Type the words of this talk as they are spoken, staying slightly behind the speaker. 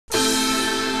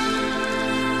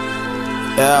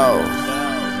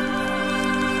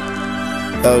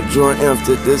Jordan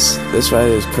empty. This right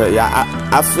here is crazy.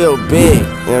 I feel big, you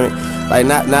know what I mean?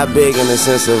 Like not big in the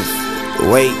sense of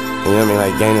weight, you know what I mean?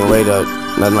 Like gaining weight up,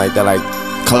 nothing like that. Like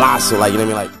colossal, like, you know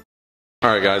what I mean? Like.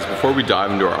 Alright guys, before we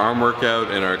dive into our arm workout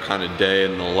and our kind of day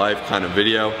in the life kind of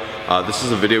video, this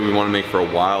is a video we want to make for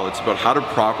a while. It's about how to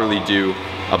properly do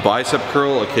a bicep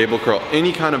curl, a cable curl,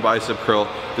 any kind of bicep curl.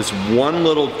 This one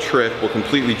little trick will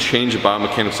completely change the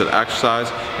biomechanics of the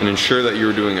exercise and ensure that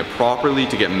you're doing it properly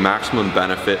to get maximum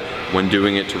benefit when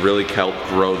doing it to really help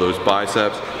grow those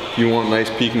biceps. If you want nice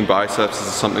peaking biceps, this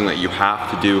is something that you have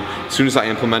to do. As soon as I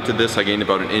implemented this, I gained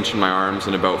about 1 inch in my arms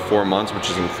in about 4 months, which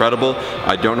is incredible.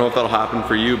 I don't know if that'll happen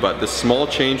for you, but this small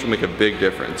change will make a big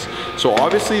difference. So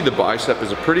obviously the bicep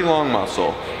is a pretty long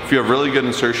muscle. If you have really good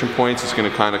insertion points, it's gonna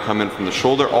kind of come in from the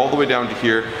shoulder all the way down to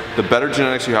here. The better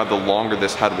genetics you have, the longer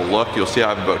this head will look. You'll see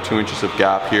I have about 2 inches of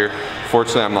gap here.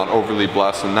 Fortunately, I'm not overly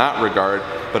blessed in that regard,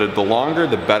 but the longer,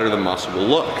 the better the muscle will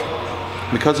look.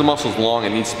 Because the muscle's long,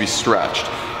 it needs to be stretched.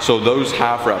 So those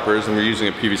half reppers, and we're using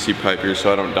a PVC pipe here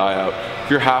so I don't die out. If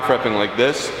you're half repping like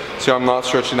this, so I'm not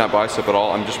stretching that bicep at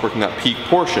all, I'm just working that peak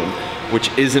portion,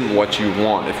 which isn't what you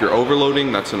want. If you're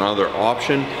overloading, that's another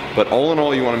option, but all in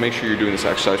all, you wanna make sure you're doing this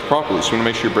exercise properly. So you wanna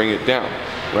make sure you bring it down,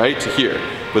 right, to here.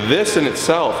 But this in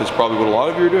itself is probably what a lot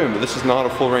of you are doing, but this is not a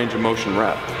full range of motion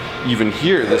rep. Even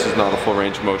here, this is not a full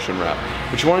range of motion rep.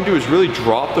 What you wanna do is really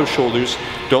drop those shoulders.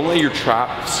 Don't let your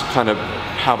traps kind of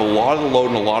have a lot of the load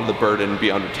and a lot of the burden and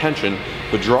be under tension,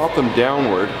 but drop them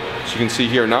downward. So you can see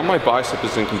here, now my bicep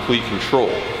is in complete control.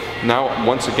 Now,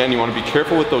 once again, you wanna be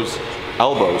careful with those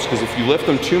elbows, because if you lift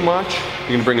them too much,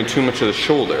 you're gonna bring in too much of the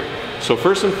shoulder. So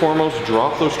first and foremost,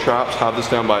 drop those traps, have this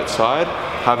down by its side,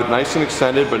 have it nice and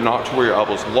extended, but not to where your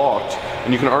elbow's locked.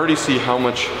 And you can already see how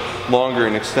much longer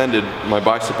and extended my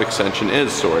bicep extension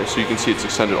is, So you can see it's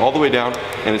extended all the way down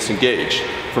and it's engaged.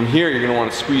 From here, you're gonna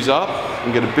wanna squeeze up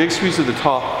and get a big squeeze at the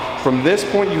top. From this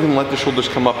point, you can let the shoulders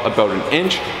come up about 1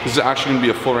 inch. This is actually gonna be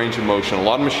a full range of motion. A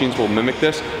lot of machines will mimic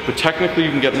this, but technically you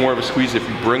can get more of a squeeze if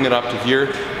you bring it up to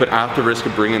here, but at the risk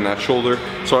of bringing that shoulder.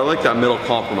 So I like that middle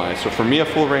compromise. So for me, a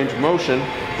full range of motion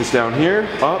is down here,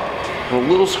 up, and a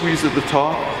little squeeze at the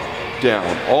top, down.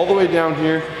 All the way down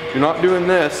here. You're not doing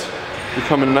this. You're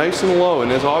coming nice and low,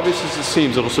 and as obvious as it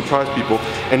seems, it'll surprise people,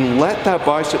 and let that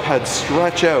bicep head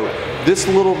stretch out. This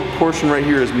little portion right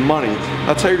here is money.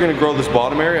 That's how you're gonna grow this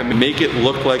bottom area and make it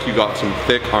look like you got some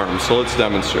thick arms. So let's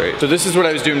demonstrate. So this is what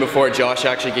I was doing before. Josh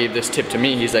actually gave this tip to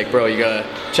me. He's like, bro, you gotta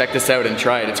check this out and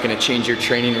try it. It's gonna change your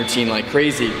training routine like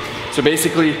crazy. So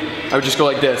basically, I would just go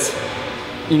like this.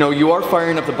 You know, you are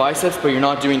firing up the biceps, but you're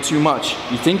not doing too much.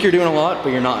 You think you're doing a lot,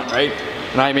 but you're not, right?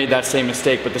 And I made that same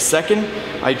mistake, but the second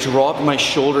I dropped my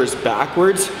shoulders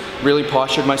backwards, really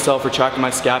postured myself, retracted my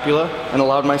scapula, and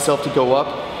allowed myself to go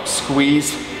up,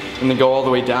 squeeze, and then go all the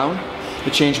way down,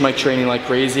 it changed my training like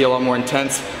crazy, a lot more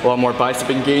intense, a lot more bicep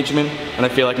engagement, and I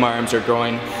feel like my arms are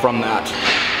growing from that.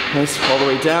 Nice, all the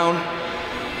way down,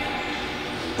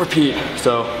 repeat.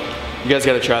 So you guys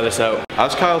gotta try this out.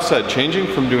 As Kyle said, changing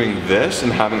from doing this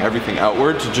and having everything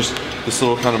outward to just this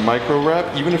little kind of micro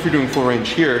rep, even if you're doing full range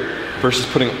here, versus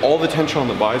putting all the tension on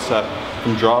the bicep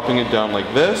and dropping it down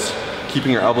like this,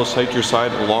 keeping your elbows tight to your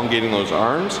side, elongating those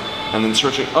arms, and then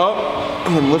stretching up,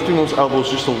 and then lifting those elbows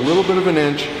just a little bit of 1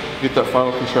 inch, get that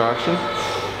final contraction.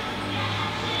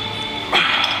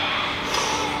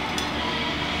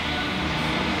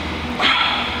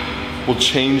 Will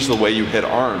change the way you hit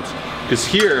arms. Because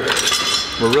here,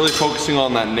 we're really focusing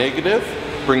on that negative,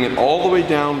 bring it all the way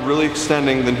down, really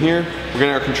extending. Then here, we're getting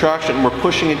our contraction and we're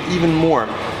pushing it even more.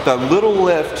 That little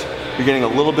lift, you're getting a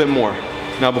little bit more.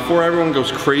 Now before everyone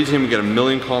goes crazy and we get a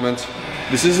million comments,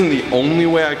 this isn't the only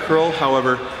way I curl.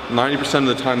 However, 90%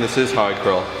 of the time this is how I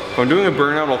curl. If I'm doing a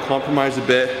burnout, I'll compromise a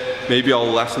bit. Maybe I'll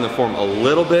lessen the form a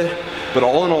little bit. But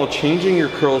all in all, changing your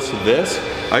curls to this,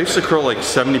 I used to curl like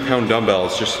 70-pound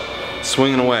dumbbells, just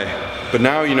swinging away. But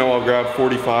now, you know, I'll grab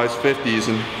 45s, 50s,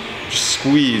 and just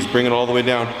squeeze, bring it all the way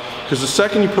down. Because the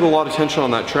second you put a lot of tension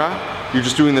on that trap, you're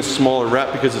just doing this smaller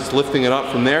rep because it's lifting it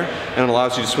up from there and it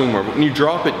allows you to swing more. But when you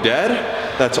drop it dead,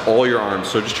 that's all your arms.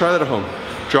 So just try that at home.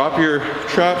 Drop your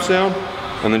traps down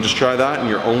and then just try that and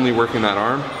you're only working that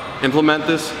arm. Implement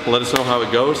this, let us know how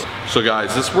it goes. So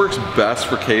guys, this works best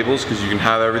for cables because you can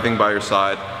have everything by your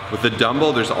side. With the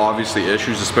dumbbell, there's obviously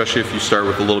issues, especially if you start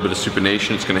with a little bit of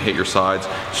supination, it's gonna hit your sides.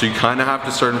 So you kinda have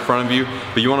to start in front of you,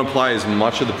 but you wanna apply as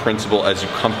much of the principle as you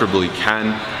comfortably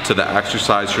can to the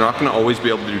exercise. You're not gonna always be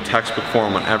able to do textbook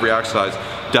form on every exercise,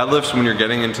 deadlifts, when you're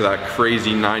getting into that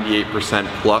crazy 98%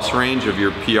 plus range of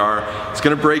your PR, it's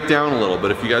gonna break down a little,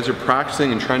 but if you guys are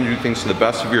practicing and trying to do things to the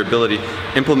best of your ability,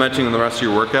 implementing in the rest of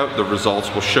your workout, the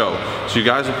results will show. So you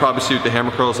guys will probably see with the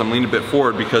hammer curls, I'm leaning a bit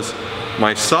forward because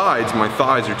my sides, my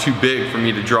thighs are too big for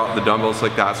me to drop the dumbbells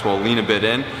like that, so I'll lean a bit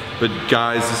in. But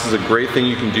guys, this is a great thing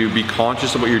you can do. Be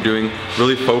conscious of what you're doing,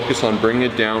 really focus on bringing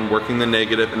it down, working the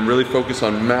negative, and really focus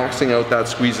on maxing out that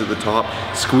squeeze at the top.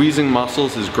 Squeezing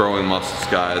muscles is growing muscles,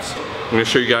 guys. I'm gonna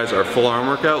show you guys our full arm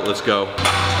workout. Let's go.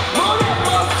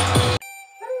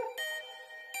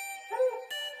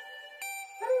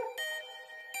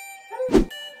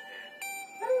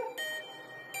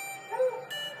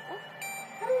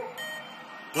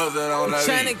 I'm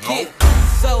tryna get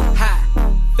so high,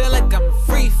 feel like I'm a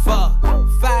free fall.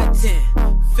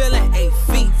 5'10", feeling 8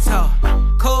 feet tall.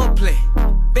 Coldplay,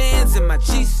 bands in my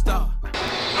G-Star.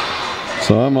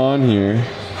 So I'm on here.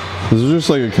 This is just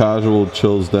like a casual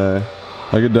chills day.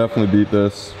 I could definitely beat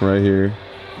this right here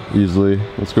easily.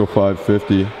 Let's go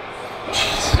 550.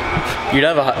 You'd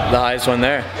have the highest one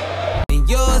there. And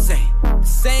yours ain't the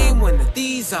same one that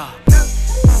these are.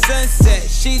 Sunset,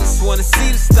 she just wanna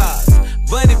see the stars.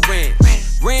 Bunny Ranch,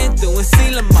 ran through and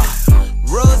see Lamar.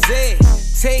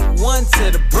 Rose, take one to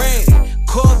the brain.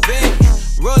 Corvette,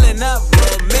 rolling up,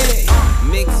 roll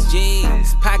mixed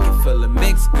jeans, pocket full of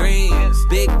mixed greens.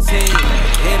 Big team,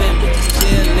 hitting bitches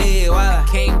chilly while I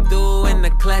came through in the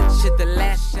clutch at the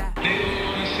last shot.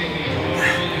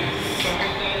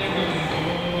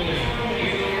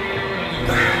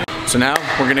 So now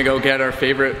we're gonna go get our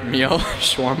favorite meal,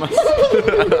 shawarma.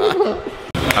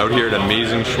 Out here at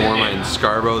Amazing Shawarma in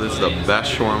Scarborough. This is the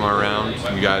best shawarma around.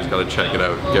 You guys gotta check it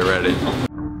out. Get ready.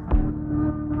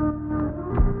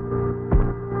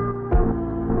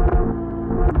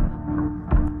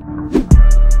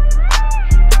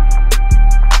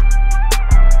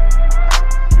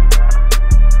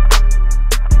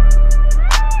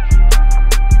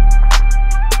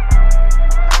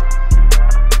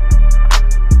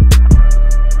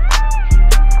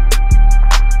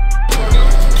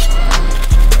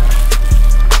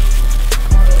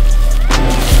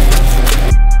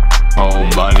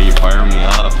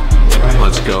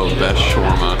 Best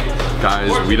shawarma.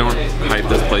 Guys, we don't hype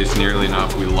this place nearly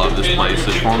enough. We love this place.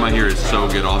 The shawarma here is so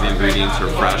good. All the ingredients are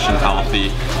fresh and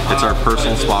healthy. It's our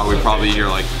personal spot. We probably eat here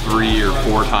like 3 or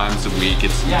 4 times a week.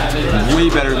 It's way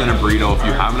better than a burrito. If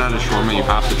you haven't had a shawarma, you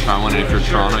have to try one. And if you're in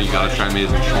Toronto, you gotta try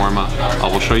Amazing Shawarma.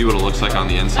 We'll show you what it looks like on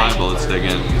the inside, but let's dig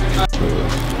in.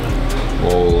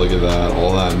 Oh, look at that.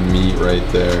 All that meat right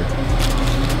there.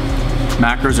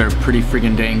 Macros are pretty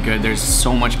freaking dang good. There's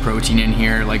so much protein in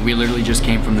here. Like, we literally just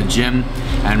came from the gym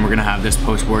and we're gonna have this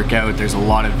post-workout. There's a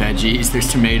lot of veggies. There's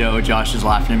tomato. Josh is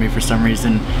laughing at me for some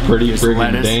reason. Pretty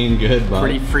freaking dang good, bud.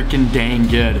 Pretty freaking dang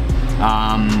good.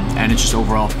 And it's just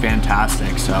overall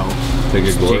fantastic. So take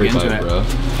a glory bite, bro.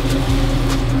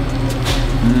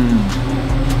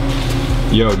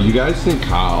 Yo, do you guys think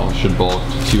Kyle should bulk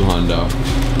to 200?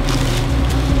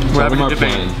 We're having a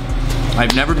debate.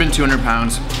 I've never been 200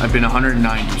 pounds. I've been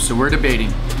 190, so we're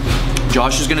debating.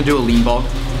 Josh is gonna do a lean bulk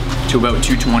to about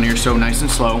 220 or so, nice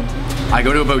and slow. I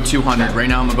go to about 200. Right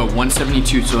now I'm about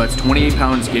 172, so that's 28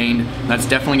 pounds gained. That's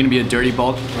definitely gonna be a dirty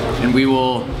bulk, and we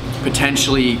will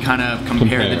potentially kind of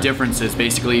compare the differences,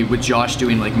 basically with Josh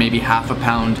doing like maybe half a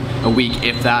pound a week,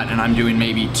 if that, and I'm doing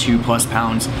maybe 2+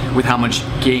 pounds, with how much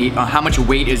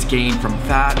weight is gained from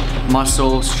fat,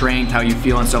 muscle, strength, how you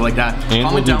feel and stuff like that. And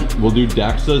we'll do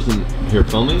DEXAs and here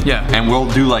filming? Yeah. And we'll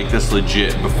do like this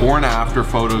legit before and after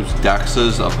photos,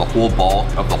 DEXAs of the whole bulk,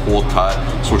 of the whole cut.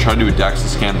 So we'll try to do a DEXA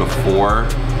scan before,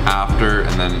 after,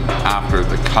 and then after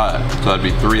the cut. So that'd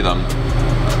be 3 of them.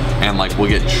 And like, we'll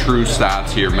get true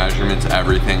stats here, measurements,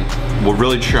 everything. We'll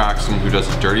really track someone who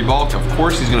does a dirty bulk. Of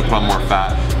course he's gonna put on more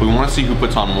fat, but we wanna see who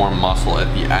puts on more muscle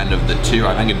at the end of the 2.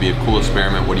 I think it'd be a cool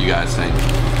experiment. What do you guys think?